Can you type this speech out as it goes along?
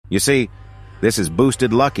You see, this is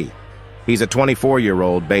Boosted Luckey. He's a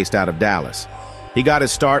 24-year-old based out of Dallas. He got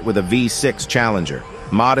his start with a V6 Challenger,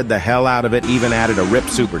 modded the hell out of it, even added a RIP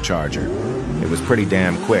supercharger. It was pretty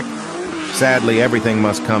damn quick. Sadly, everything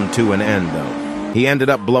must come to an end, though. He ended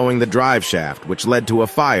up blowing the drive shaft, which led to a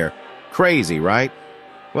fire. Crazy, right?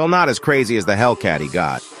 Well, not as crazy as the Hellcat he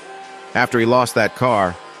got. After he lost that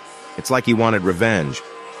car, it's like he wanted revenge.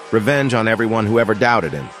 Revenge on everyone who ever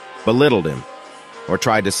doubted him, belittled him, or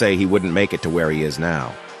tried to say he wouldn't make it to where he is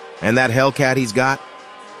now. And that Hellcat he's got?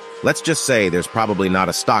 Let's just say there's probably not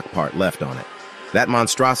a stock part left on it. That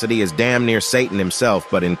monstrosity is damn near Satan himself,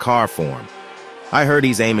 but in car form. I heard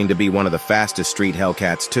he's aiming to be one of the fastest street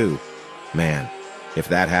Hellcats too. Man, if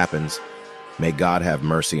that happens, may God have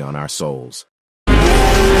mercy on our souls.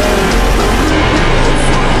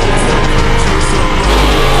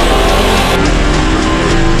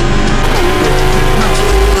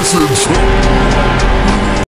 Listen.